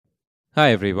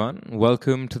Hi everyone,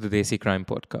 welcome to the Desicrime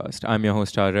podcast. I'm your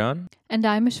host Aryan. And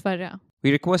I'm Ishwarya.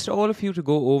 We request all of you to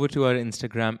go over to our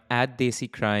Instagram at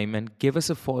Desicrime and give us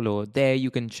a follow. There you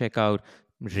can check out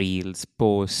reels,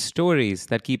 posts, stories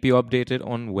that keep you updated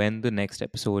on when the next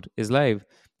episode is live,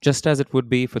 just as it would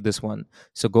be for this one.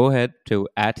 So go ahead to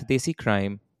at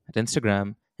Desicrime at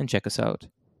Instagram and check us out.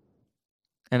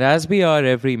 And as we are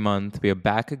every month, we are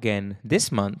back again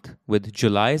this month with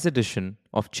July's edition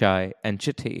of Chai and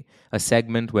Chithi, a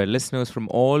segment where listeners from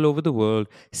all over the world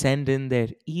send in their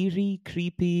eerie,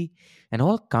 creepy, and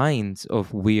all kinds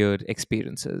of weird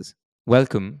experiences.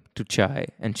 Welcome to Chai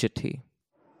and Chithi.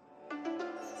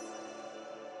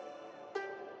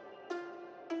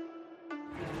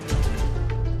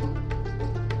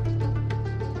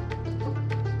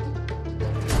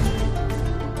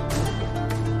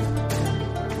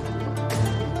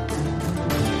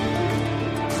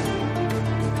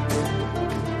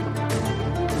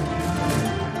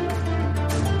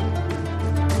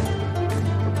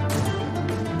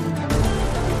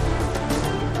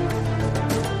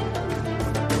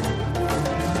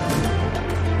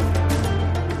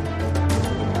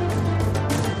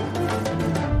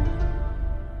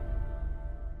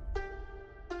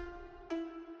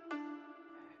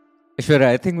 Sure,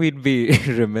 I think we'd be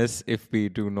remiss if we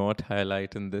do not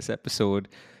highlight in this episode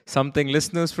something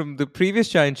listeners from the previous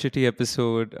Giant Shitty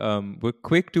episode were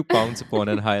quick to pounce upon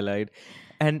and highlight.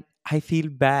 And I feel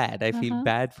bad. I feel Uh-huh.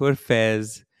 bad for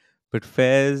Fez. But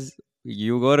Fez,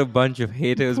 you got a bunch of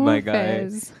haters, my Poor guy.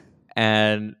 Fez.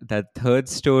 And that third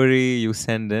story you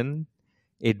send in,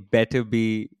 it better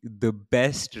be the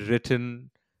best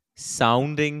written,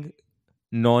 sounding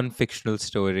non-fictional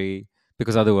story,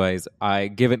 because otherwise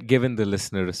given the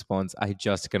listener response, I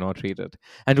just cannot read it.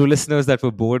 And to listeners that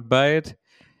were bored by it,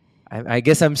 I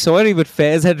guess I'm sorry, but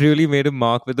Fairs had really made a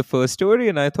mark with the first story,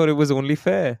 and I thought it was only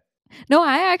fair. No,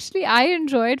 I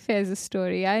enjoyed Fez's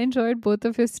story. I enjoyed both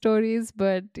of his stories,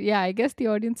 but yeah, I guess the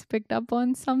audience picked up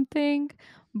on something.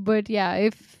 But yeah,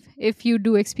 if you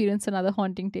do experience another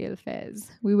haunting tale,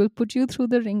 Fez, we will put you through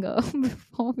the ringer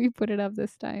before we put it up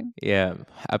this time. Yeah,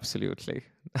 absolutely.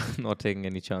 Not taking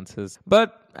any chances.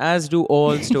 But as do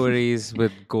all stories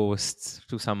with ghosts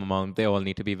to some amount, they all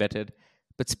need to be vetted.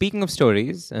 But speaking of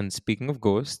stories and speaking of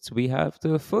ghosts, we have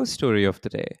the first story of the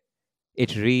day.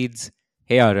 It reads,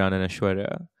 Hey Aryan and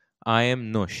Ashwarya, I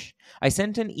am Nush. I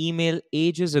sent an email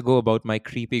ages ago about my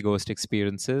creepy ghost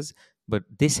experiences, but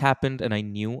this happened and I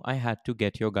knew I had to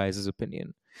get your guys'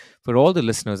 opinion. For all the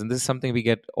listeners, and this is something we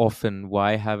get often,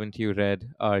 why haven't you read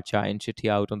our Chai and Chithi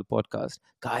out on the podcast?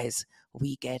 Guys,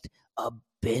 we get a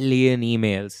billion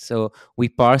emails. So we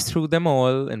parse through them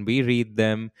all and we read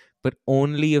them, but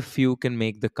only a few can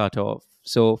make the cutoff.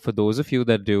 So for those of you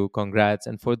that do, congrats.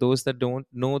 And for those that don't,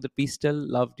 know that we still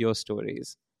loved your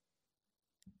stories.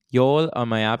 Y'all are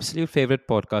my absolute favorite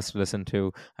podcast to listen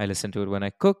to. I listen to it when I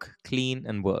cook, clean,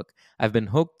 and work. I've been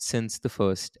hooked since the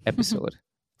first episode.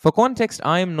 For context,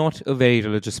 I am not a very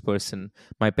religious person.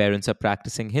 My parents are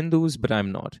practicing Hindus, but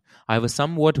I'm not. I have a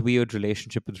somewhat weird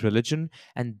relationship with religion,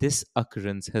 and this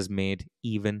occurrence has made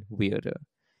even weirder.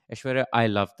 Aishwarya, I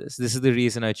love this. This is the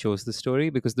reason I chose the story,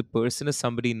 because the person is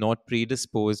somebody not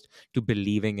predisposed to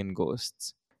believing in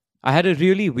ghosts. I had a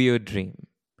really weird dream.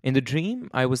 In the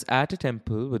dream, I was at a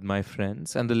temple with my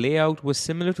friends, and the layout was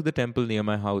similar to the temple near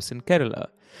my house in Kerala.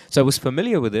 So I was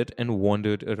familiar with it and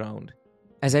wandered around.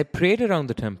 As I prayed around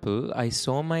the temple, I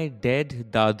saw my dead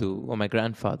Dadu, or my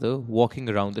grandfather, walking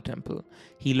around the temple.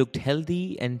 He looked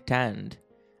healthy and tanned.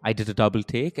 I did a double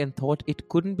take and thought it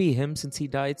couldn't be him since he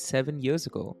died 7 years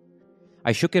ago.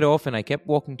 I shook it off and I kept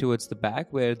walking towards the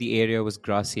back where the area was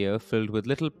grassier, filled with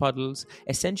little puddles,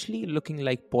 essentially looking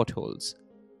like potholes.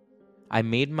 I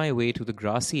made my way to the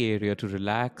grassy area to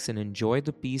relax and enjoy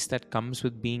the peace that comes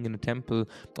with being in a temple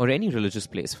or any religious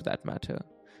place for that matter.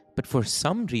 But for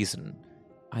some reason,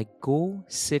 I go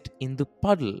sit in the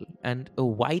puddle and a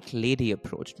white lady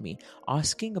approached me,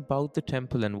 asking about the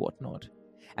temple and whatnot.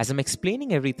 As I'm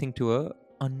explaining everything to her,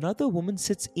 another woman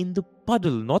sits in the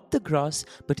puddle, not the grass,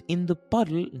 but in the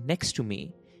puddle next to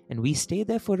me. And we stay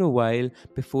there for a while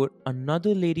before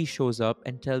another lady shows up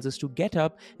and tells us to get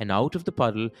up and out of the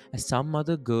puddle as some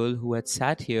other girl who had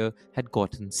sat here had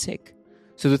gotten sick.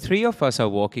 So the three of us are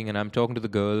walking and I'm talking to the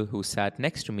girl who sat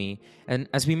next to me. And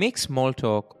as we make small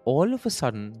talk, all of a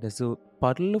sudden there's a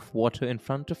puddle of water in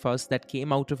front of us that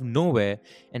came out of nowhere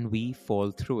and we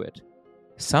fall through it.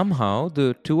 Somehow,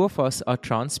 the two of us are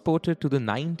transported to the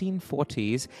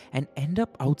 1940s and end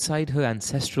up outside her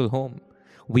ancestral home.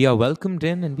 We are welcomed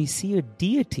in and we see a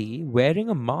deity wearing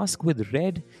a mask with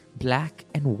red, black,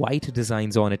 and white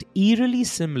designs on it, eerily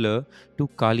similar to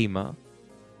Kalima.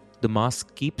 the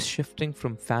mask keeps shifting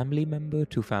from family member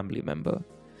to family member.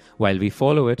 While we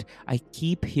follow it, I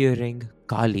keep hearing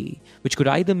Kali, which could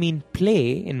either mean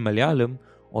play in Malayalam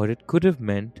or it could have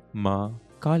meant Ma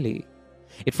Kali.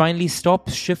 It finally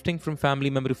stops shifting from family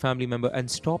member to family member and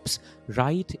stops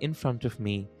right in front of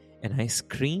me, and I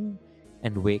scream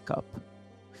and wake up.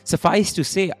 Suffice to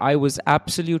say, I was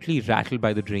absolutely rattled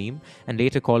by the dream and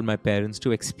later called my parents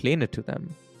to explain it to them.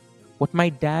 What my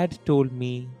dad told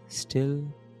me still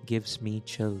gives me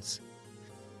chills.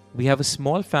 We have a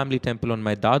small family temple on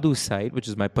my dadu's side, which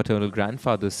is my paternal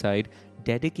grandfather's side,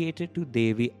 dedicated to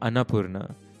Devi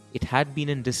Annapurna. It had been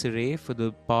in disarray for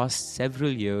the past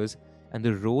several years, and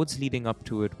the roads leading up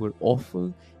to it were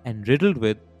awful and riddled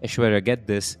with, Aishwarya, get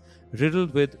this,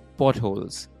 riddled with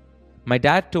potholes. My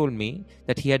dad told me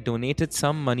that he had donated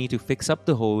some money to fix up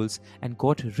the holes and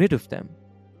got rid of them.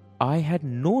 I had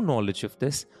no knowledge of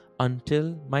this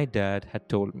until my dad had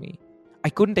told me. I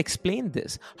couldn't explain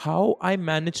this, how I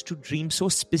managed to dream so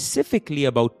specifically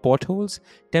about potholes,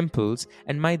 temples,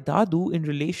 and my dadu in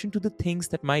relation to the things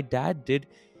that my dad did.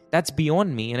 That's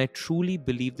beyond me, and I truly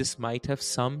believe this might have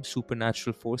some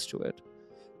supernatural force to it.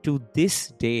 To this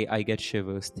day, I get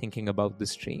shivers thinking about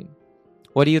this dream.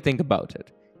 What do you think about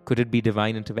it? Could it be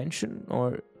divine intervention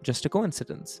or just a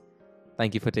coincidence?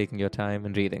 Thank you for taking your time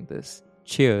and reading this.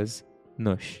 Cheers,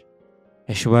 Nush.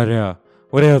 Aishwarya,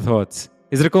 what are your thoughts?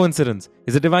 Is it a coincidence?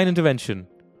 Is it divine intervention?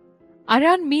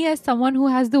 Around me, as someone who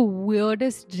has the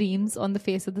weirdest dreams on the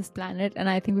face of this planet, and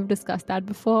I think we've discussed that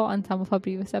before on some of our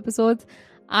previous episodes,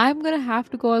 I'm going to have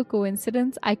to call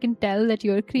coincidence. I can tell that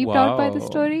you're creeped out by the Wow.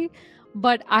 story,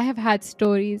 but I have had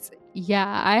stories.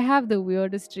 Yeah, I have the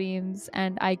weirdest dreams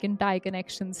and I can tie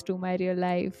connections to my real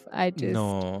life. I just... No.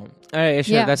 All right, Aishwarya,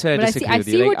 Yeah, that's where I but disagree I with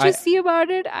see you. what you see about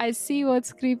it. I see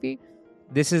what's creepy.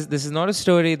 This is not a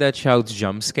story that shouts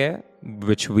jump scare,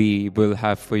 which we will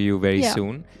have for you very Yeah.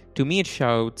 soon. To me, it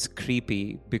shouts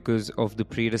creepy because of the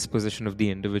predisposition of the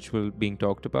individual being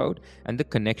talked about and the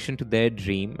connection to their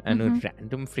dream and a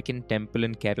random freaking temple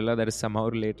in Kerala that is somehow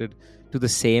related to the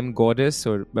same goddess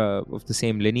or of the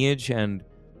same lineage, and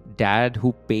dad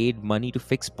who paid money to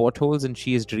fix potholes and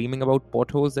she is dreaming about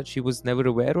potholes that she was never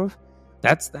aware of.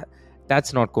 That's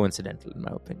not coincidental in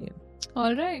my opinion.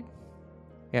 All right.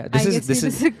 Yeah, I guess we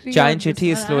disagree Chai on and this Chithi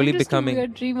is one. slowly I'm just becoming a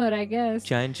weird dreamer, I guess.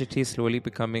 Chai and Chithi is slowly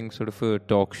becoming sort of a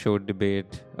talk show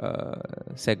debate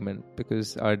segment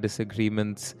because our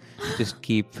disagreements just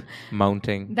keep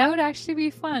mounting. That would actually be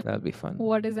fun. That'll be fun.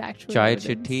 What is actual Chai,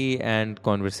 evidence? Chithi, and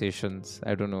conversations.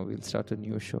 I don't know. We'll start a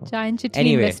new show. Chai and Chithi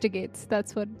Anyway. investigates.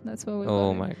 That's what we'll Oh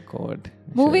call it. my god.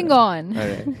 Moving Sure. on. All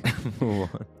right. Move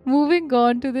on. Moving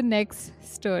on to the next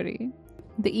story.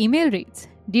 The email reads,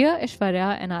 Dear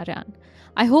Aishwarya and Aryan,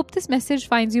 I hope this message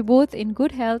finds you both in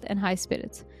good health and high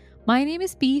spirits. My name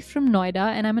is P from Noida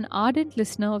and I'm an ardent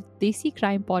listener of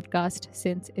Desicrime podcast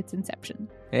since its inception.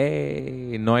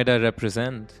 Hey, Noida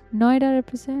represent. Noida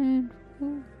represent.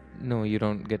 Ooh. No, you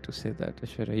don't get to say that,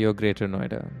 Aishwarya. You're greater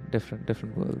Noida.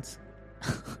 Different worlds.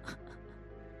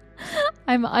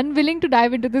 I'm unwilling to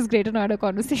dive into this Greater Noida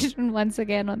conversation once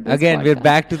again on this Again, we're podcast.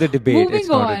 back to the debate. Moving It's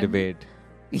not on. a debate.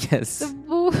 Yes.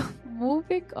 So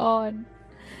moving on.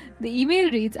 The email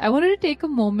reads, I wanted to take a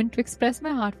moment to express my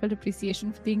heartfelt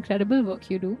appreciation for the incredible work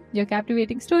you do. Your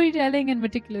captivating storytelling and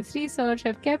meticulous research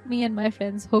have kept me and my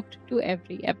friends hooked to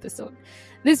every episode.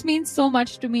 This means so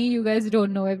much to me. You guys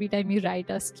don't know, every time you write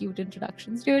us cute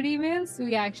introductions to your emails,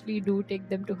 we actually do take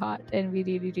them to heart and we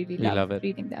really love it.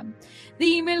 reading them. The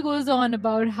email goes on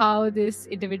about how this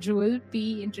individual,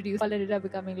 P, introduced all ended up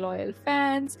becoming loyal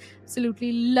fans.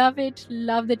 Absolutely love it.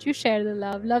 Love that you share the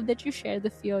love. Love that you share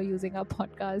the fear using our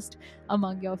podcast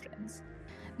among your friends.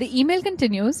 The email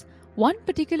continues, one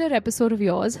particular episode of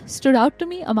yours stood out to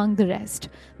me among the rest.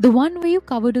 The one where you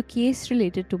covered a case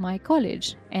related to my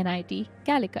college, NIT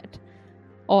Calicut.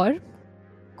 Or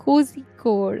Cozy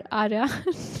Core, Arya.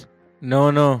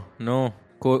 No.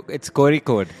 It's Cori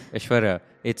Code, Aishwarya.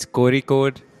 It's Cori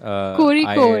Code. Cori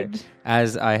Code.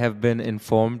 As I have been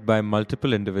informed by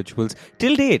multiple individuals.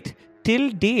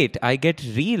 Till date, I get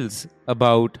reels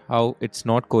about how it's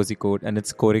not Cozy Code and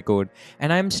it's Cori Code.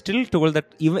 And I'm still told that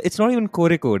it's not even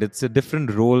Cori Code. It's a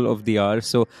different roll of the R.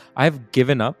 So I've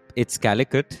given up. It's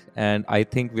Calicut. And I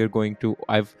think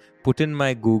I've put in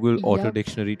my Google Auto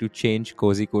Dictionary to change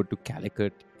Cozy Code to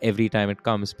Calicut every time it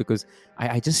comes because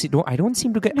I don't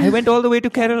seem to get... I went all the way to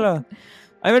Kerala.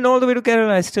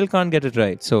 I still can't get it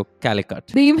right. So, Calicut.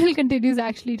 The email continues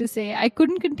actually to say, I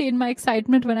couldn't contain my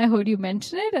excitement when I heard you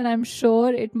mention it, and I'm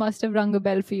sure it must have rung a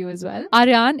bell for you as well.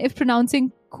 Aryan, if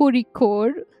pronouncing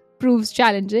Korikor, proves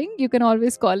challenging, you can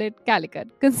always call it Calicut.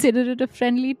 Consider it a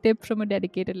friendly tip from a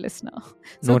dedicated listener.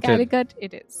 So Noted. Calicut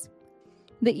it is.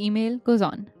 The email goes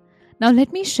on. Now,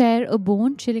 let me share a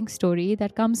bone chilling story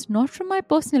that comes not from my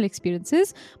personal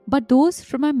experiences, but those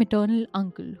from my maternal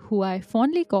uncle, who I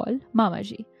fondly call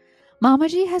Mamaji.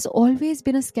 Mamaji has always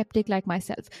been a skeptic like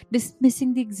myself,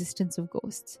 dismissing the existence of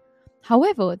ghosts.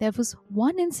 However, there was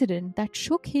one incident that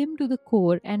shook him to the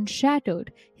core and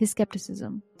shattered his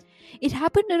skepticism. It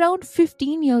happened around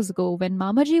 15 years ago when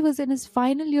Mamaji was in his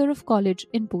final year of college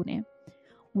in Pune.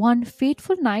 One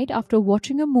fateful night, after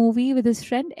watching a movie with his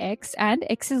friend X and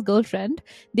X's girlfriend,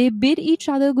 they bid each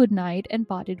other good night and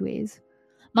parted ways.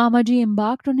 Mamaji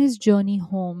embarked on his journey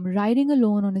home, riding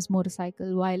alone on his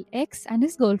motorcycle, while X and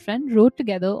his girlfriend rode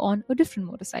together on a different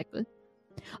motorcycle.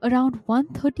 Around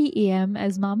 1:30 a.m.,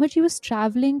 as Mamaji was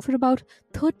traveling for about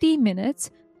 30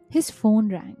 minutes, his phone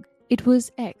rang. It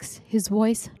was X, his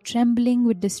voice trembling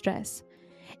with distress.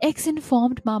 X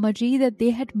informed Mamaji that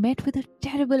they had met with a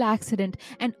terrible accident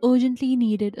and urgently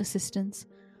needed assistance.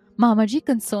 Mamaji,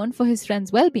 concerned for his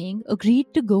friend's well-being,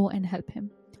 agreed to go and help him.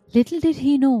 Little did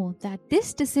he know that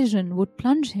this decision would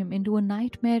plunge him into a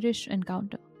nightmarish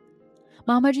encounter.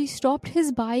 Mamaji stopped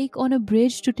his bike on a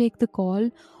bridge to take the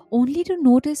call, only to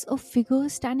notice a figure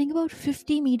standing about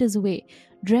 50 meters away,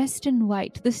 dressed in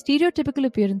white, the stereotypical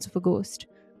appearance of a ghost.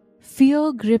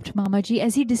 Fear gripped Mamaji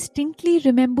as he distinctly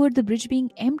remembered the bridge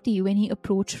being empty when he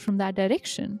approached from that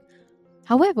direction.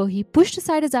 However, he pushed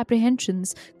aside his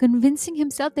apprehensions, convincing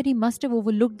himself that he must have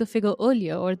overlooked the figure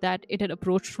earlier or that it had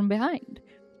approached from behind.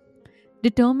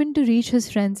 Determined to reach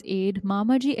his friend's aid,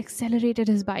 Mamaji accelerated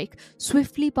his bike,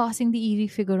 swiftly passing the eerie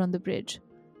figure on the bridge.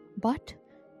 But,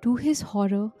 to his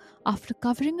horror, after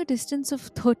covering a distance of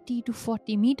 30 to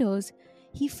 40 meters,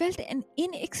 he felt an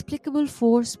inexplicable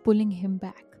force pulling him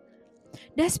back.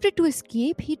 Desperate to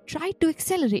escape, he tried to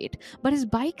accelerate, but his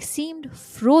bike seemed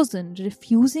frozen,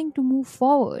 refusing to move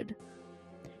forward.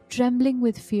 Trembling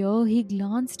with fear, he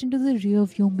glanced into the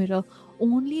rearview mirror,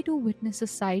 only to witness a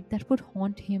sight that would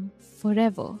haunt him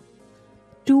forever.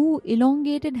 Two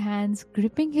elongated hands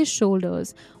gripping his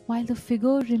shoulders, while the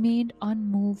figure remained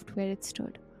unmoved where it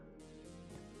stood.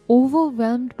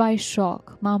 Overwhelmed by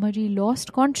shock, Mamaji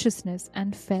lost consciousness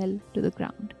and fell to the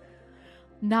ground.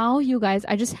 Now, you guys,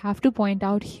 I just have to point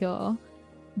out here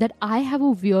that I have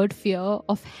a weird fear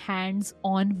of hands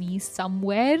on me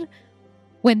somewhere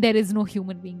when there is no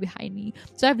human being behind me.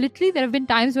 So there have been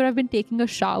times where I've been taking a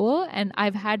shower and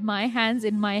I've had my hands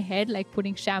in my head, like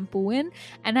putting shampoo in,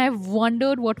 and I've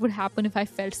wondered what would happen if I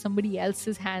felt somebody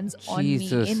else's hands on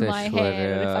me in my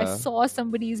hair, or if I saw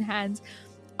somebody's hands.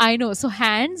 I know. So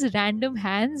random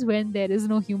hands when there is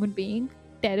no human being,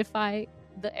 terrify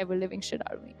the ever-living shit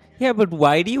out of me. Yeah, but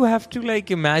why do you have to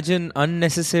imagine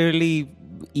unnecessarily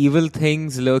evil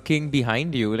things lurking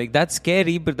behind you? That's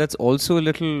scary, but that's also a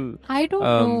little I don't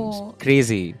know.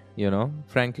 Crazy,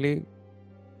 frankly.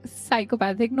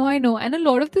 Psychopathic. No, I know. And a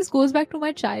lot of this goes back to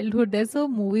my childhood. There's a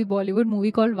Bollywood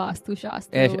movie called Vastu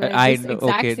Shastra. I know.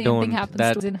 Okay, same thing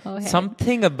happens in her head.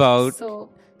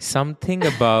 Something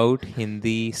about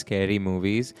Hindi scary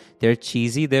movies. They're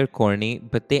cheesy, they're corny,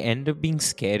 but they end up being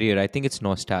scarier. I think it's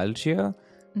nostalgia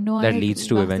that leads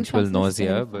to eventual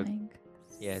nausea. But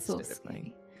yeah, it's terrifying.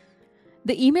 Scary.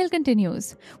 The email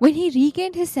continues. When he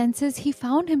regained his senses, he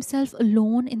found himself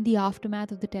alone in the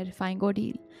aftermath of the terrifying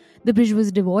ordeal. The bridge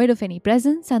was devoid of any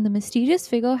presence, and the mysterious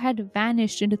figure had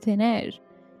vanished into thin air.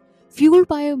 Fueled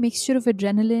by a mixture of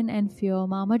adrenaline and fear,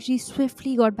 Mamaji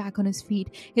swiftly got back on his feet,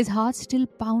 his heart still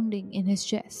pounding in his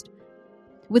chest.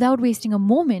 Without wasting a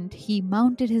moment, he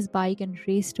mounted his bike and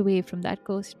raced away from that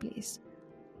cursed place.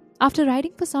 After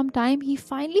riding for some time, he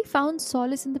finally found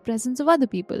solace in the presence of other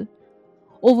people.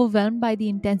 Overwhelmed by the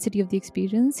intensity of the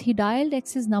experience, he dialed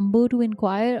X's number to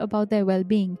inquire about their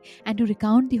well-being and to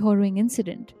recount the horrifying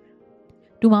incident.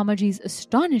 To Mamaji's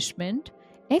astonishment,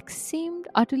 X seemed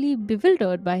utterly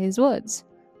bewildered by his words.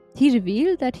 He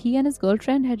revealed that he and his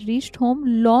girlfriend had reached home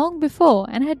long before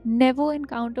and had never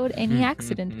encountered any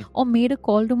accident or made a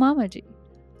call to Mamaji.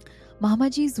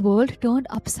 Mamaji's world turned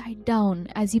upside down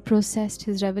as he processed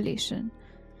his revelation.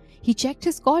 He checked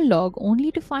his call log only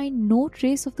to find no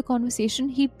trace of the conversation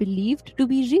he believed to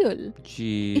be real.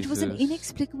 Jesus. It was an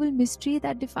inexplicable mystery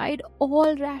that defied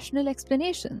all rational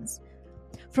explanations.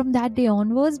 From that day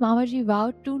onwards, Mamaji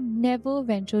vowed to never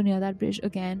venture near that bridge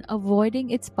again,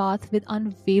 avoiding its path with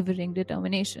unwavering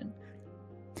determination.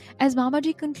 As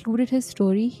Mamaji concluded his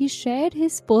story, he shared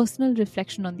his personal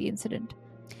reflection on the incident.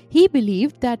 He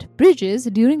believed that bridges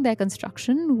during their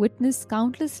construction witnessed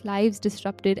countless lives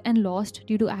disrupted and lost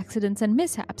due to accidents and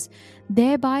mishaps,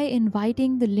 thereby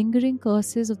inviting the lingering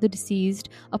curses of the deceased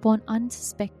upon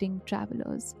unsuspecting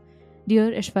travelers.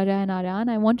 Dear Ishwarya and Aryan,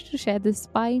 I wanted to share this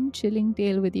spine chilling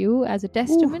tale with you as a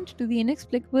testament to the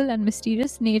inexplicable and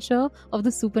mysterious nature of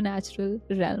the supernatural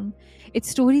realm. It's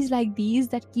stories like these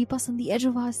that keep us on the edge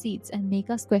of our seats and make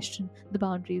us question the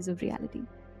boundaries of reality.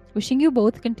 Wishing you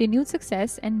both continued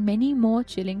success and many more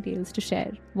chilling tales to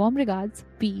share. Warm regards,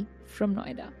 P from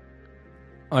Noida.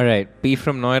 All right, P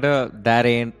from Noida, that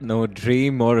ain't no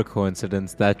dream or a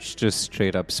coincidence. That's just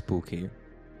straight up spooky.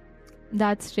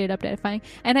 That's straight up terrifying.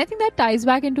 And I think that ties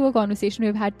back into a conversation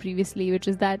we've had previously, which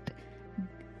is that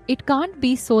it can't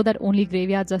be so that only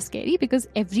graveyards are scary, because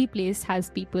every place has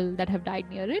people that have died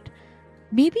near it.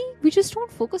 Maybe we just don't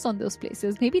focus on those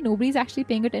places. Maybe nobody's actually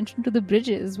paying attention to the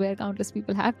bridges where countless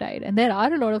people have died. And there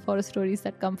are a lot of horror stories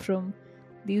that come from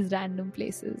these random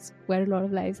places where a lot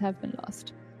of lives have been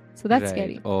lost. So that's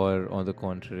scary. Or on the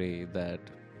contrary, that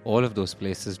all of those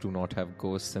places do not have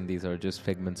ghosts and these are just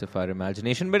figments of our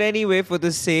imagination. But anyway, for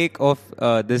the sake of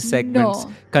this segment's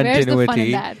continuity, where's the fun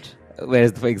in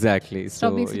that? Exactly.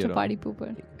 Stop being such a party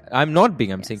pooper. I'm not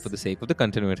being, I'm saying for the sake of the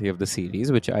continuity of the series,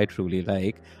 which I truly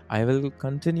like, I will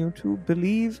continue to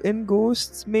believe in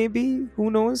ghosts, maybe,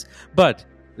 who knows? But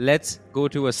let's go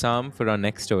to Assam for our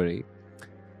next story.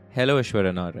 Hello,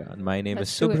 Ishwara Narayan. My name is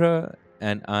Subhra,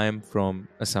 and I'm from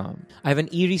Assam. I have an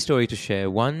eerie story to share,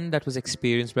 one that was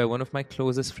experienced by one of my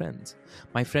closest friends.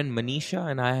 My friend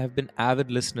Manisha and I have been avid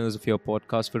listeners of your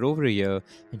podcast for over a year,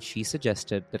 and she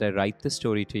suggested that I write this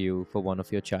story to you for one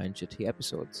of your Chai and Chithi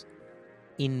episodes.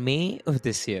 In May of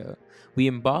this year, we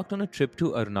embarked on a trip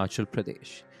to Arunachal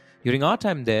Pradesh. During our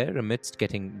time there, amidst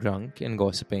getting drunk and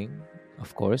gossiping,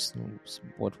 of course,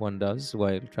 what one does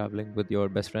while traveling with your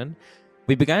best friend,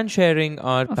 we began sharing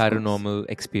our paranormal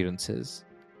experiences.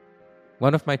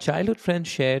 One of my childhood friends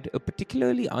shared a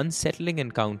particularly unsettling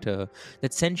encounter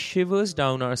that sent shivers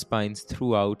down our spines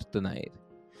throughout the night.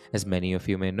 As many of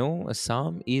you may know,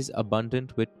 Assam is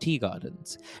abundant with tea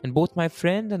gardens, and both my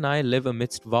friend and I live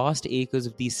amidst vast acres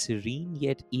of these serene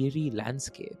yet eerie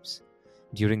landscapes.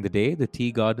 During the day, the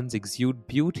tea gardens exude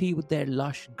beauty with their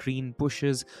lush green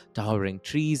bushes, towering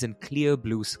trees, and clear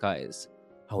blue skies.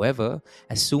 However,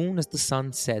 as soon as the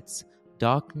sun sets,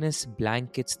 darkness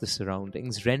blankets the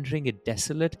surroundings, rendering it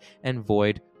desolate and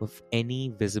void of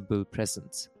any visible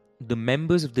presence. The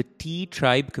members of the tea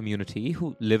tribe community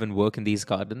who live and work in these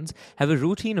gardens have a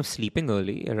routine of sleeping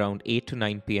early around 8 to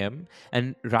 9 p.m.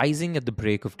 and rising at the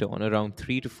break of dawn around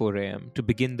 3 to 4 a.m. to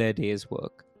begin their day's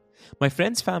work. My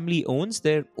friend's family owns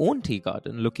their own tea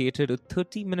garden located a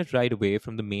 30-minute ride away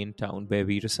from the main town where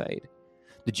we reside.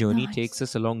 The journey takes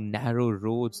us along narrow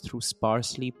roads through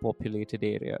sparsely populated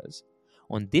areas.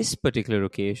 On this particular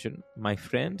occasion, my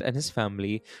friend and his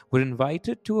family were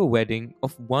invited to a wedding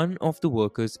of one of the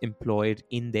workers employed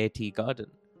in their tea garden.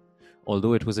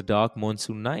 Although it was a dark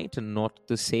monsoon night and not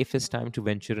the safest time to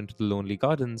venture into the lonely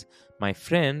gardens, my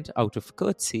friend, out of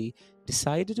courtesy,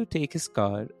 decided to take his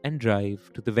car and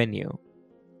drive to the venue.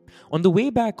 On the way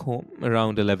back home,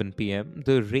 around 11 p.m.,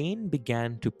 the rain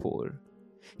began to pour.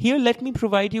 Here, let me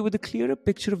provide you with a clearer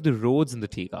picture of the roads in the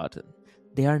tea garden.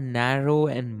 They are narrow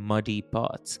and muddy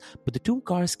paths, but the two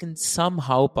cars can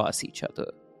somehow pass each other.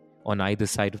 On either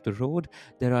side of the road,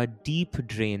 there are deep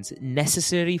drains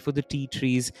necessary for the tea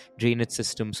tree's drainage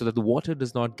system so that the water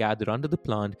does not gather under the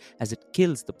plant as it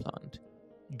kills the plant.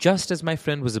 Just as my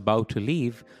friend was about to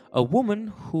leave, a woman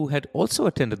who had also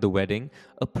attended the wedding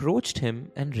approached him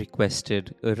and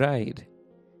requested a ride.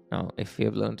 Now, if we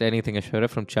have learned anything, Ashwara,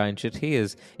 from Chai and Chithi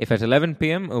is, if at 11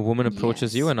 p.m. a woman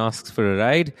approaches you and asks for a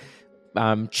ride,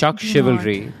 chuck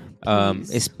chivalry,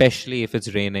 especially if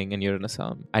it's raining and you're in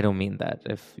Assam. I don't mean that.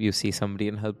 If you see somebody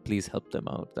in help, please help them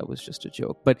out. That was just a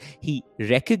joke. But he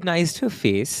recognized her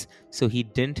face, so he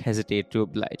didn't hesitate to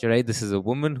oblige. Right? This is a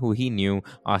woman who he knew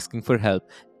asking for help.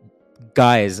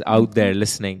 Guys out there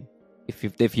listening,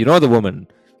 if you know the woman,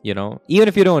 even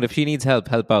if you don't, if she needs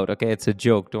help out. Okay, it's a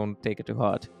joke. Don't take it to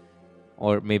heart.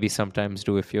 Or maybe sometimes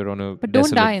do if you're on a but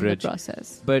don't die bridge. In the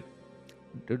process. But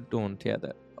don't,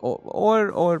 that.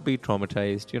 Or be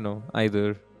traumatized,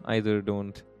 either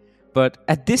don't. But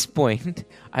at this point,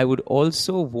 I would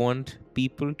also want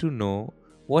people to know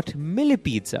what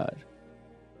millipedes are.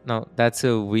 Now, that's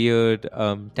a weird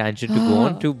tangent to go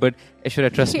on to, but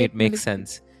Ashwara, trust me, it makes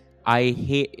sense. I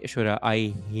hate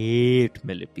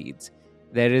millipedes.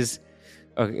 There is,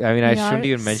 I shouldn't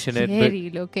even mention it, but scary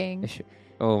looking.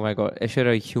 Oh my god,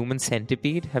 Ashwara, Human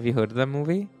Centipede. Have you heard of that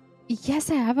movie?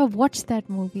 Yes, I have. I've watched that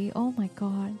movie. Oh my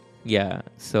god. Yeah.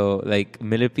 So like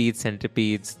millipedes,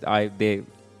 centipedes, they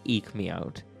eke me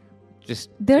out. Just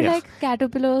They're yeah. like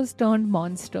caterpillars turned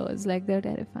monsters. Like they're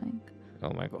terrifying.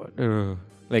 Oh my god. Ugh.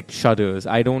 Like shudders.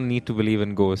 I don't need to believe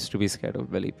in ghosts to be scared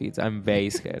of millipedes. I'm very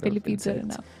scared of Millipedes are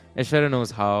insects. enough. Ashwara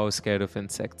knows how scared of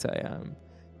insects I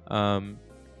am.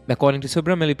 According to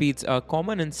Subra, millipedes are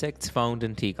common insects found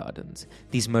in tea gardens.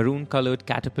 These maroon colored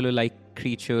caterpillar like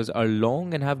creatures are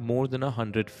long and have more than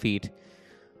 100 feet.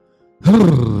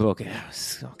 Okay,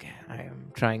 okay. I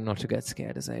am trying not to get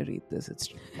scared as I read this. It's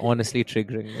honestly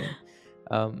triggering me.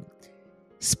 Um,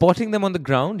 Spotting them on the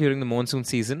ground during the monsoon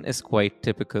season is quite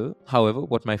typical. However,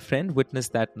 what my friend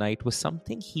witnessed that night was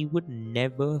something he would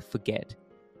never forget.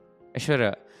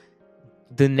 Ashwara,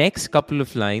 the next couple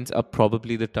of lines are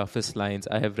probably the toughest lines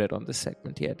I have read on this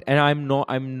segment yet. And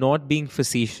I'm not being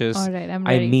facetious. All right, I'm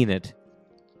I ready. mean it.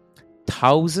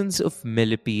 Thousands of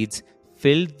millipedes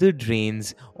filled the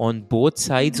drains on both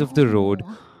sides of the road,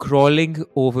 No. crawling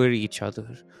over each other.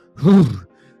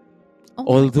 Oh my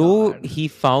Although God. he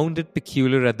found it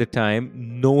peculiar at the time,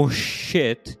 no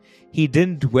shit, he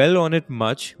didn't dwell on it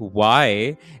much.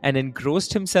 Why? And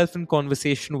engrossed himself in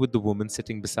conversation with the woman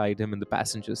sitting beside him in the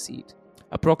passenger seat.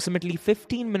 Approximately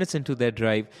 15 minutes into their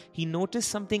drive, he noticed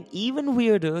something even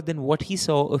weirder than what he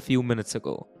saw a few minutes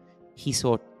ago. He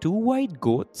saw two white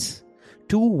goats,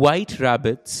 two white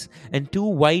rabbits, and two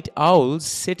white owls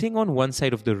sitting on one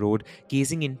side of the road,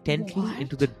 gazing intently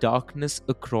into the What? darkness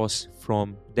across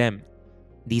from them.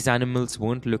 These animals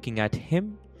weren't looking at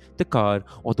him, the car,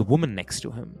 or the woman next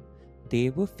to him. They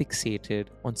were fixated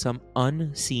on some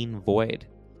unseen void.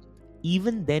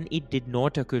 Even then, it did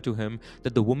not occur to him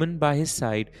that the woman by his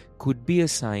side could be a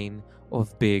sign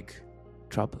of big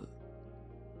trouble.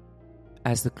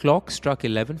 As the clock struck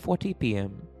 11:40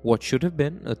 p.m., what should have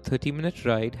been a 30-minute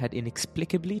ride had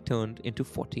inexplicably turned into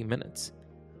 40 minutes.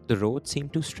 The road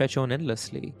seemed to stretch on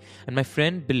endlessly, and my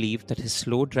friend believed that his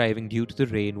slow driving due to the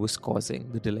rain was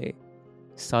causing the delay.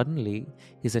 Suddenly,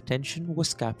 his attention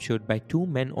was captured by two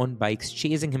men on bikes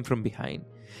chasing him from behind.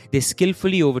 They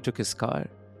skillfully overtook his car.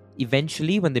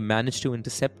 Eventually, when they managed to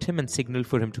intercept him and signal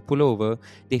for him to pull over,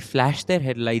 they flashed their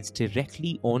headlights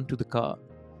directly onto the car.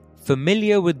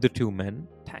 Familiar with the two men,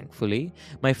 thankfully,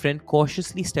 my friend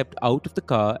cautiously stepped out of the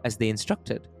car as they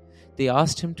instructed. They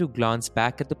asked him to glance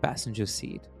back at the passenger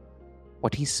seat.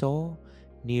 What he saw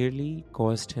nearly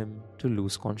caused him to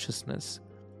lose consciousness.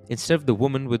 Instead of the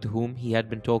woman with whom he had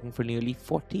been talking for nearly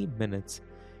 40 minutes,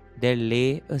 there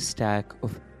lay a stack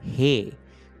of hay,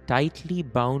 tightly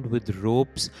bound with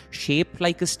ropes shaped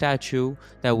like a statue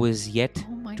that was yet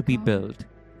Oh my to be God. built.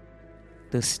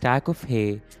 The stack of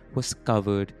hay was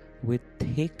covered with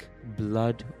thick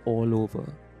blood all over.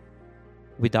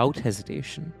 Without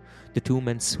hesitation, the two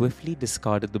men swiftly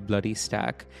discarded the bloody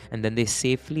stack, and then they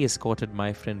safely escorted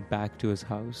my friend back to his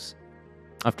house.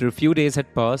 After a few days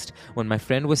had passed, when my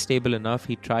friend was stable enough,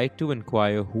 he tried to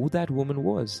inquire who that woman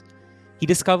was. He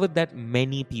discovered that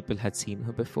many people had seen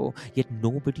her before, yet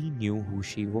nobody knew who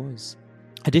she was.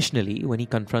 Additionally, when he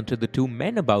confronted the two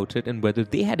men about it and whether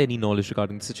they had any knowledge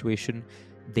regarding the situation,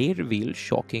 they revealed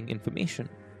shocking information.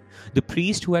 The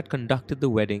priest who had conducted the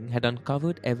wedding had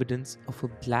uncovered evidence of a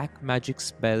black magic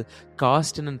spell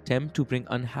cast in an attempt to bring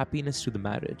unhappiness to the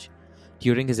marriage.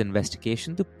 During his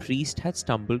investigation, the priest had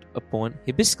stumbled upon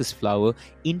hibiscus flower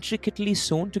intricately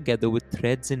sewn together with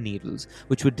threads and needles,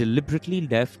 which were deliberately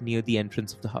left near the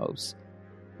entrance of the house.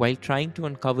 While trying to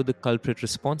uncover the culprit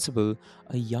responsible,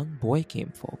 a young boy came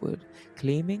forward,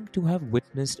 claiming to have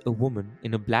witnessed a woman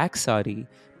in a black sari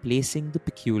placing the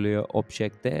peculiar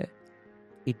object there.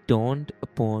 It dawned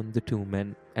upon the two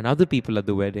men and other people at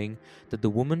the wedding that the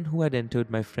woman who had entered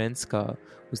my friend's car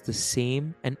was the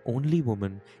same and only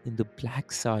woman in the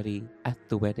black sari at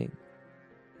the wedding.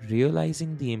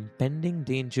 Realizing the impending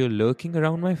danger lurking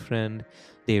around my friend,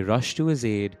 they rushed to his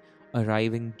aid,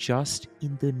 arriving just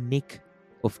in the nick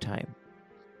of time.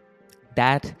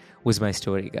 That was my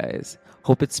story, guys.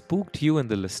 Hope it spooked you and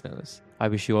the listeners. I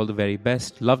wish you all the very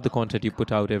best. Love the content you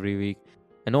put out every week.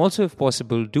 And also, if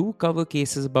possible, do cover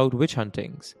cases about witch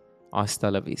huntings.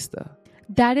 Hasta la vista.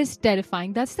 That is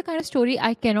terrifying. That's the kind of story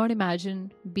I cannot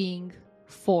imagine being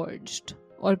forged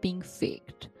or being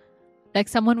faked. Like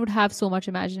someone would have so much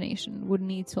imagination, would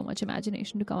need so much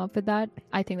imagination to come up with that.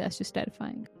 I think that's just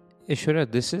terrifying.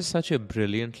 Ishwara, this is such a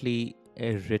brilliantly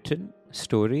written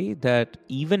story that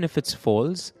even if it's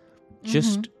false,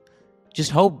 just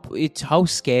how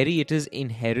scary it is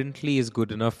inherently is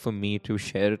good enough for me to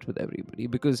share it with everybody,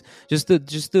 because just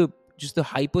the I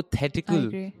hypothetical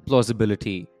agree.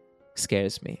 plausibility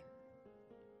scares me.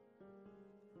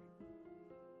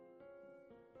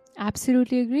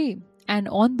 Absolutely agree. And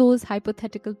on those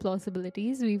hypothetical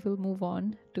plausibilities, we will move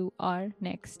on to our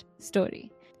next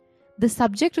story. The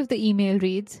subject of the email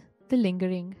reads The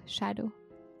Lingering Shadow.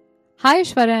 Hi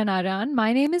Ishwara and Aran,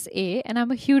 my name is A and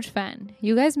I'm a huge fan.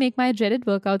 You guys make my dreaded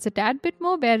workouts a tad bit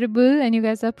more bearable and you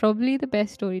guys are probably the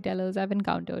best storytellers I've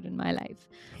encountered in my life.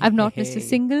 I've not missed a Hey.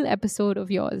 single episode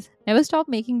of yours. Never stop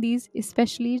making these,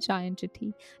 especially Chai and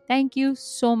Chithi. Thank you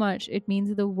so much, it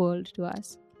means the world to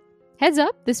us. Heads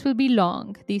up, this will be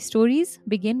long. These stories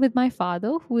begin with my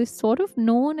father, who is sort of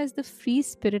known as the free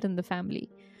spirit in the family.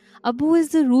 Abu is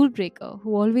the rule breaker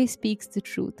who always speaks the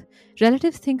truth.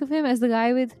 Relatives think of him as the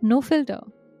guy with no filter.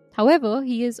 However,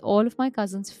 he is all of my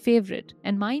cousins' favorite,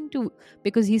 and mine too,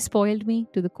 because he spoiled me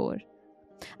to the core.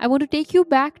 I want to take you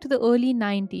back to the early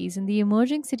 90s in the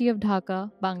emerging city of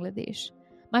Dhaka, Bangladesh.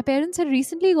 My parents had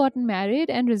recently gotten married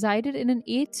and resided in an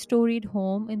 8-storied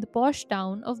home in the posh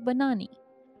town of Banani.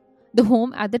 The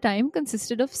home at the time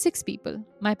consisted of 6 people: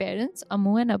 my parents,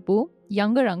 Ammu and Abu,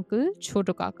 younger uncle,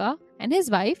 Choto Kaka, and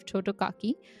his wife, Choto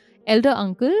Kaki, elder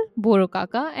uncle, Boro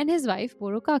Kaka, and his wife,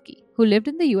 Boro Kaki, who lived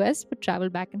in the US but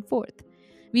traveled back and forth.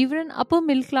 We were an upper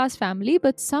middle class family,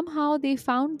 but somehow they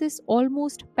found this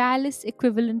almost palace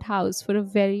equivalent house for a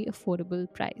very affordable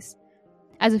price.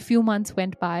 As a few months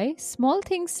went by, small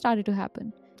things started to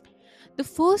happen. The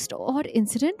first odd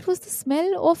incident was the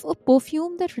smell of a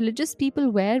perfume that religious people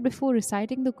wear before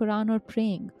reciting the Quran or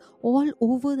praying, all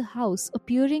over the house,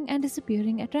 appearing and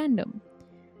disappearing at random.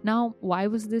 Now, why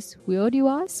was this weird, you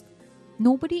ask?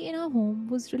 Nobody in our home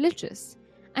was religious,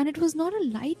 and it was not a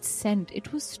light scent,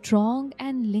 it was strong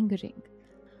and lingering.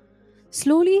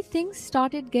 Slowly, things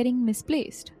started getting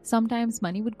misplaced. Sometimes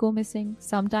money would go missing,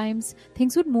 sometimes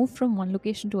things would move from one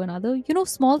location to another,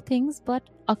 small things but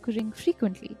occurring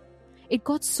frequently. It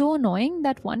got so annoying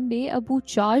that one day Abu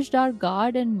charged our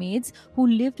guard and maids who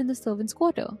lived in the servants'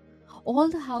 quarter. All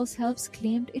the house helps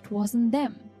claimed it wasn't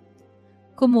them.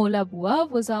 Komola Bua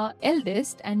was our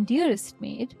eldest and dearest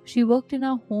maid. She worked in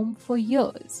our home for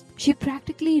years. She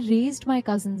practically raised my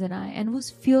cousins and I and was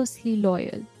fiercely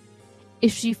loyal.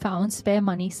 If she found spare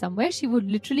money somewhere, she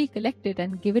would literally collect it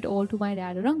and give it all to my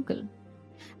dad or uncle.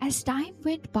 As time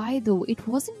went by though, it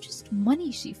wasn't just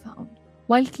money she found.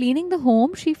 While cleaning the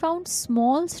home, she found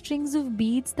small strings of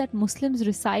beads that Muslims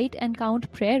recite and count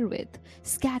prayer with,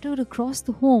 scattered across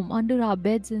the home under our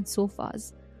beds and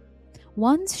sofas.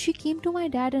 Once she came to my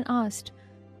dad and asked,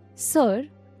 "Sir,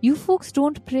 you folks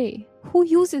don't pray. Who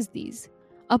uses these?"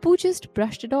 Apu just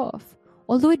brushed it off.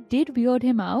 Although it did weird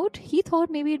him out, he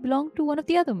thought maybe it belonged to one of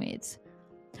the other maids.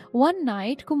 One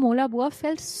night, Komola Bua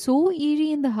felt so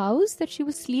eerie in the house that she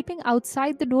was sleeping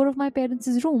outside the door of my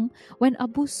parents' room when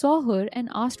Abu saw her and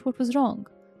asked what was wrong.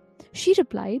 She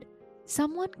replied,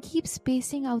 "Someone keeps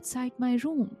pacing outside my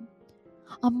room."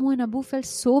 Ammu and Abu felt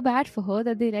so bad for her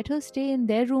that they let her stay in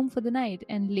their room for the night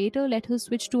and later let her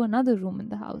switch to another room in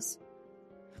the house.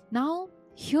 Now,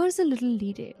 here's a little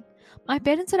detail. My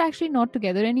parents are actually not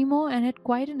together anymore and had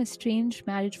quite an estranged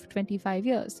marriage for 25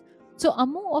 years. So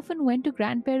Ammu often went to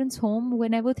grandparents' home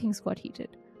whenever things got heated.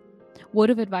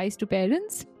 Word of advice to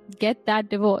parents: get that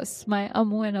divorce. My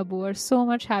Ammu and Abu are so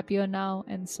much happier now,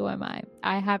 and so am I.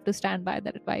 I have to stand by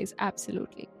that advice,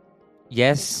 absolutely.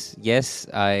 Yes,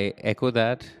 I echo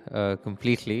that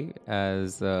completely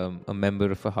as a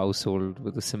member of a household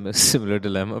with a similar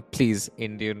dilemma. Please,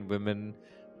 Indian women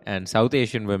and South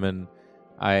Asian women,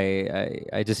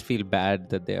 I just feel bad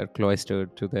that they are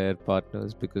cloistered to their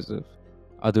partners because of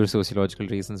other sociological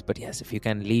reasons. But yes, if you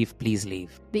can leave, please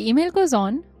leave. The email goes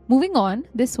on. Moving on,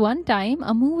 this one time,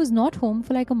 Ammu was not home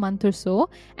for like a month or so,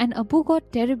 and Abu got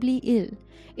terribly ill.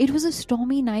 It was a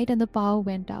stormy night and the power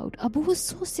went out. Abu was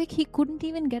so sick he couldn't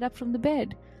even get up from the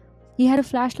bed. He had a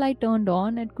flashlight turned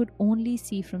on and could only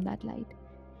see from that light.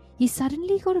 He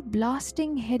suddenly got a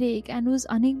blasting headache and was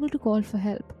unable to call for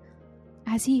help.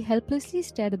 As he helplessly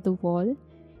stared at the wall,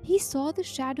 he saw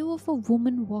the shadow of a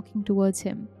woman walking towards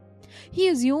him. He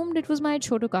assumed it was my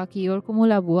Chotokaki or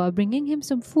Komola Bua bringing him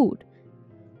some food.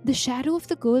 The shadow of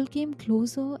the girl came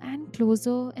closer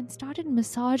and started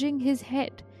massaging his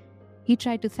head. He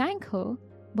tried to thank her,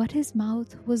 but his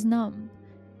mouth was numb.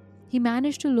 He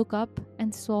managed to look up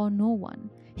and saw no one.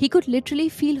 He could literally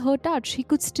feel her touch. He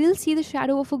could still see the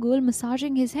shadow of a girl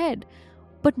massaging his head,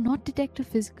 but not detect a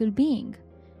physical being.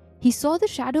 He saw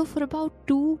the shadow for about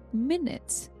 2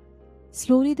 minutes.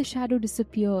 Slowly the shadow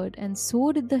disappeared, and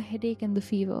so did the headache and the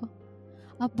fever.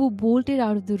 Abu bolted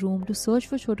out of the room to search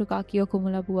for Chotokaki or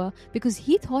Komola Bua because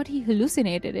he thought he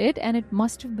hallucinated it and it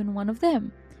must have been one of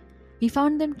them. He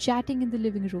found them chatting in the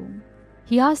living room.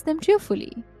 He asked them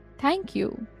cheerfully, "Thank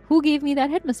you. Who gave me that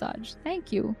head massage?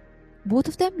 Thank you." Both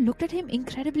of them looked at him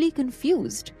incredibly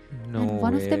confused. No And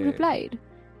one of them way. replied,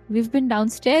 "We've been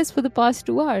downstairs for the past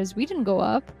 2 hours. We didn't go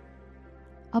up."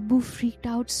 Abu freaked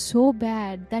out so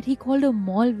bad that he called a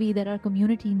Maulvi that our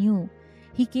community knew.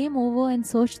 He came over and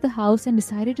searched the house and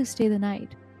decided to stay the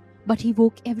night. But he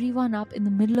woke everyone up in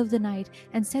the middle of the night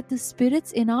and said the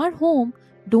spirits in our home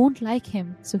don't like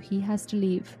him, so he has to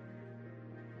leave.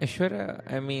 Ashwara,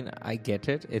 I mean, I get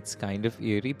it. It's kind of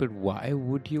eerie, but why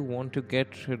would you want to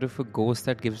get rid of a ghost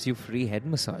that gives you free head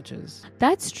massages?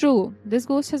 That's true. This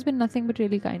ghost has been nothing but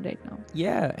really kind right now.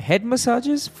 Yeah, head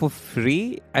massages for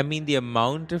free. I mean, the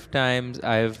amount of times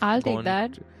I'll take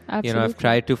that. Absolutely. I've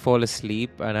tried to fall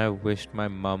asleep, and I wished my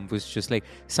mum was just like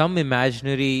some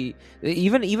imaginary.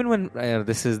 Even when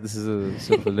this is a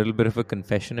sort of a little bit of a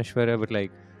confession, Ashwara, but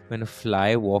like when a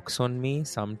fly walks on me,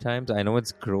 sometimes I know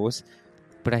it's gross,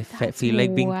 but I feel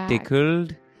like being whack.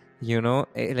 tickled.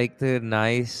 Like the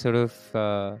nice sort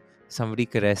of somebody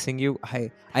caressing you.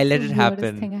 I let The it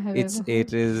weirdest thing I happen. have ever heard.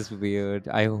 It is weird.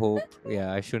 I hope.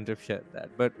 Yeah, I shouldn't have shared that,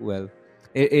 but well.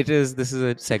 It is. This is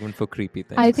a segment for creepy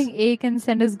things. I think A can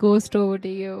send his ghost over to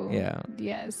you. Yeah.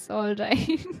 Yes, all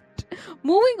right.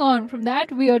 Moving on from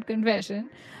that weird confession,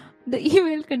 the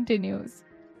email continues.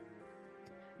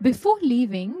 Before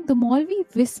leaving, the Maulvi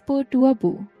whispered to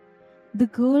Abu, "The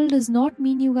girl does not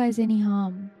mean you guys any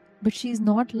harm, but she's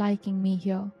not liking me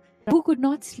here." Abu could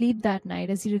not sleep that night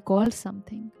as he recalled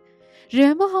something.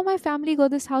 Remember how my family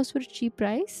got this house for a cheap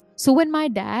price? So when my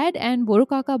dad and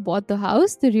Borokaka bought the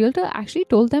house, the realtor actually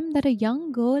told them that a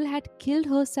young girl had killed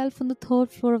herself on the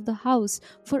 3rd floor of the house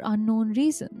for unknown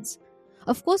reasons.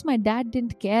 Of course, my dad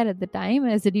didn't care at the time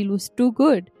as the deal was too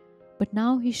good. But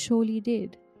now he surely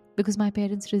did, because my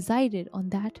parents resided on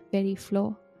that very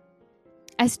floor.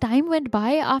 As time went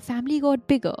by, our family got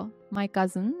bigger. My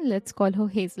cousin, let's call her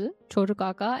Hazel, Choto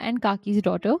Kaka and Kaki's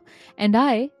daughter, and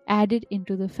I added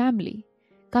into the family.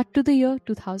 Cut to the year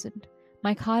 2000.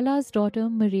 My Khala's daughter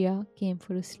Maria came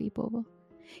for a sleepover.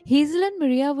 Hazel and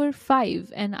Maria were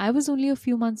 5 and I was only a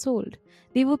few months old.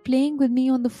 They were playing with me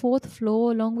on the 4th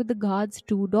floor along with the guard's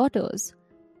 2 daughters.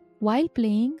 While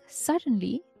playing,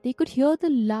 suddenly they could hear the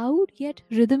loud yet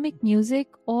rhythmic music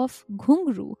of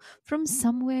ghungru from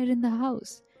somewhere in the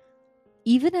house.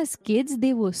 Even as kids,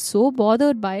 they were so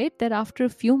bothered by it that after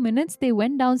a few minutes, they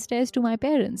went downstairs to my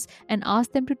parents and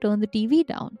asked them to turn the TV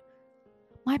down.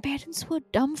 My parents were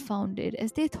dumbfounded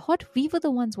as they thought we were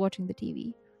the ones watching the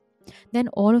TV. Then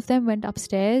all of them went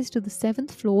upstairs to the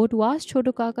 7th floor to ask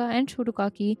Choto Kaka and Choto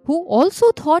Kaki, who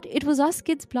also thought it was us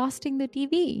kids blasting the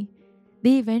TV.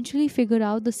 They eventually figured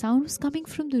out the sound was coming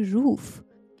from the roof.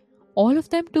 All of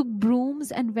them took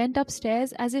brooms and went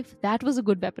upstairs as if that was a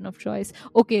good weapon of choice.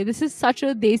 Okay, this is such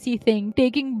a desi thing,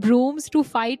 taking brooms to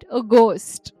fight a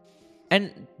ghost.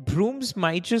 And brooms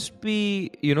might just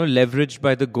be, leveraged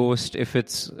by the ghost if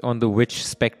it's on the witch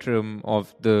spectrum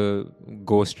of the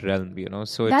ghost realm,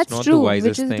 So it's That's not true. the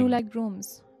wisest Witches thing. do like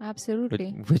brooms.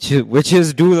 Absolutely.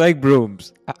 Witches do like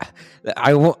brooms.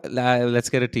 Let's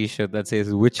get a T-shirt that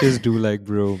says "Witches do like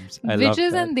brooms." I love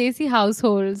Witches that. and desi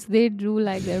households, they do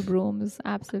like their brooms.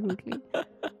 Absolutely.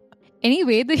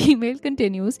 Anyway, the email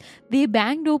continues. They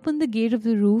banged open the gate of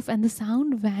the roof and the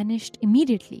sound vanished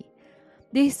immediately.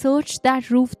 They searched that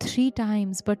roof 3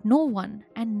 times, but no one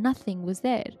and nothing was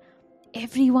there.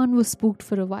 Everyone was spooked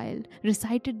for a while,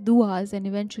 recited duas, and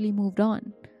eventually moved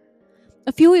on.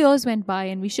 A few years went by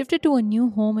and we shifted to a new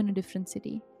home in a different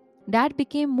city. Dad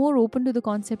became more open to the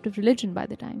concept of religion by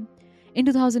the time. In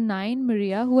 2009,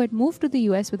 Maria, who had moved to the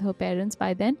US with her parents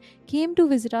by then, came to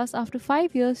visit us after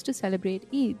 5 years to celebrate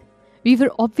Eid. We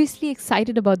were obviously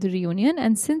excited about the reunion,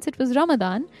 and since it was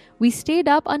Ramadan, we stayed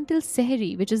up until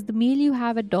Sehri, which is the meal you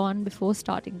have at dawn before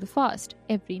starting the fast,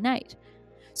 every night.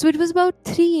 So it was about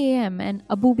 3 a.m. and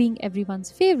Abu, being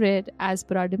everyone's favorite, as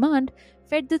per our demand,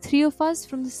 fed the 3 of us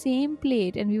from the same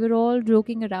plate and we were all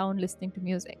joking around listening to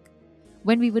music.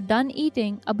 When we were done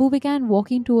eating, Abu began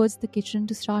walking towards the kitchen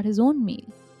to start his own meal.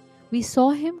 We saw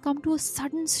him come to a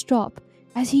sudden stop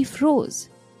as he froze.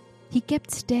 He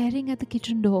kept staring at the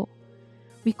kitchen door.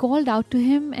 We called out to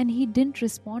him and he didn't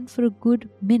respond for a good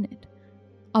minute.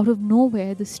 Out of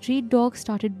nowhere, the street dog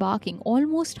started barking,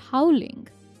 almost howling.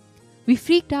 We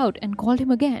freaked out and called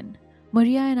him again.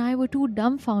 Maria and I were too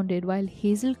dumbfounded while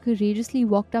Hazel courageously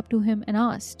walked up to him and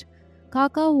asked,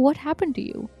 "Kaka, what happened to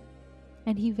you?"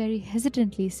 And he very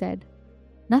hesitantly said,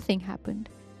 "Nothing happened,"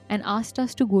 and asked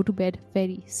us to go to bed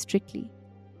very strictly.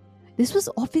 This was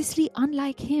obviously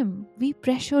unlike him. We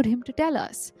pressured him to tell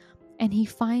us. And he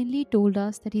finally told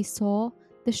us that he saw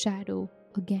the shadow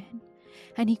again.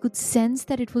 And he could sense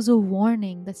that it was a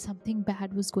warning that something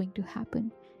bad was going to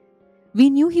happen. We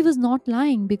knew he was not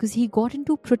lying because he got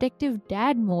into protective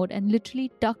dad mode and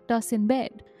literally tucked us in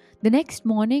bed. The next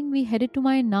morning, we headed to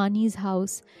my Nani's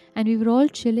house and we were all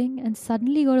chilling and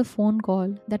suddenly got a phone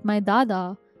call that my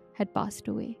Dada had passed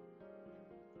away.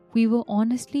 We were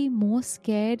honestly more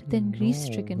scared than grief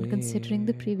stricken considering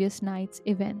the way. previous night's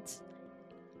events.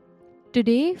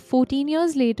 Today, 14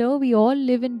 years later, we all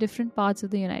live in different parts of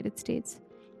the United States.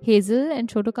 Hazel and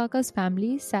Chotokaka's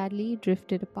family sadly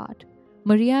drifted apart.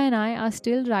 Maria and I are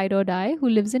still ride or die, who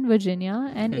lives in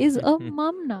Virginia and is a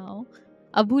mum now.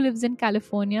 Abu lives in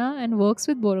California and works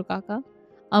with Borokaka.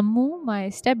 Ammu, my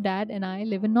stepdad, and I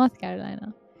live in North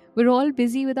Carolina. We're all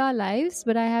busy with our lives,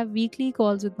 but I have weekly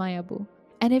calls with my Abu.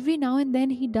 And every now and then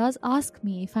he does ask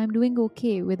me if I'm doing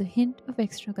okay with a hint of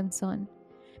extra concern.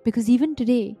 Because even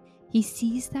today, he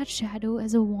sees that shadow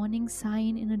as a warning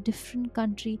sign in a different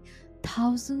country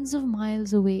thousands of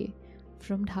miles away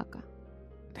from Dhaka.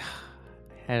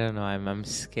 I don't know. I'm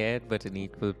scared, but in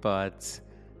equal parts.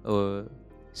 Oh,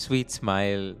 sweet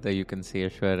smile that you can see,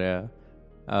 Ashwarya,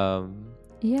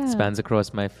 Yeah. spans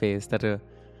across my face. That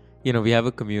we have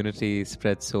a community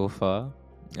spread so far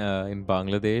in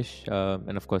Bangladesh,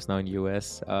 and of course now in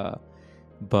US.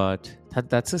 But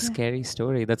that's a Yeah. scary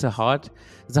story. It's a It's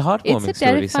heartwarming a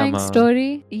story terrifying somehow.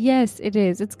 story. Yes, it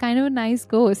is. It's kind of a nice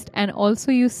ghost. And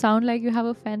also, you sound like you have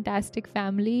a fantastic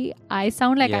family. I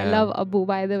sound like I Yeah. love Abu,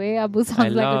 by the way. Abu I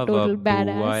sounds like a love total Abu. I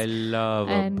badass. love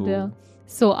And Abu.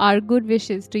 so, our good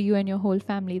wishes to you and your whole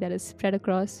family that is spread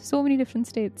across so many different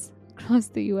states across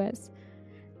the US.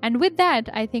 And with that,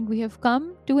 I think we have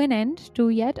come to an end to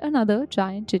yet another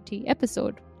Chai and Chithi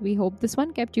episode. We hope this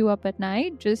one kept you up at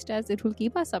night, just as it will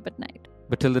keep us up at night.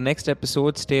 But till the next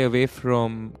episode, stay away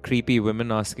from creepy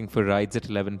women asking for rides at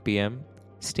 11 p.m.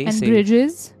 Stay And safe.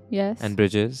 bridges, yes. And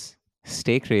bridges.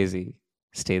 Stay crazy.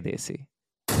 Stay desi.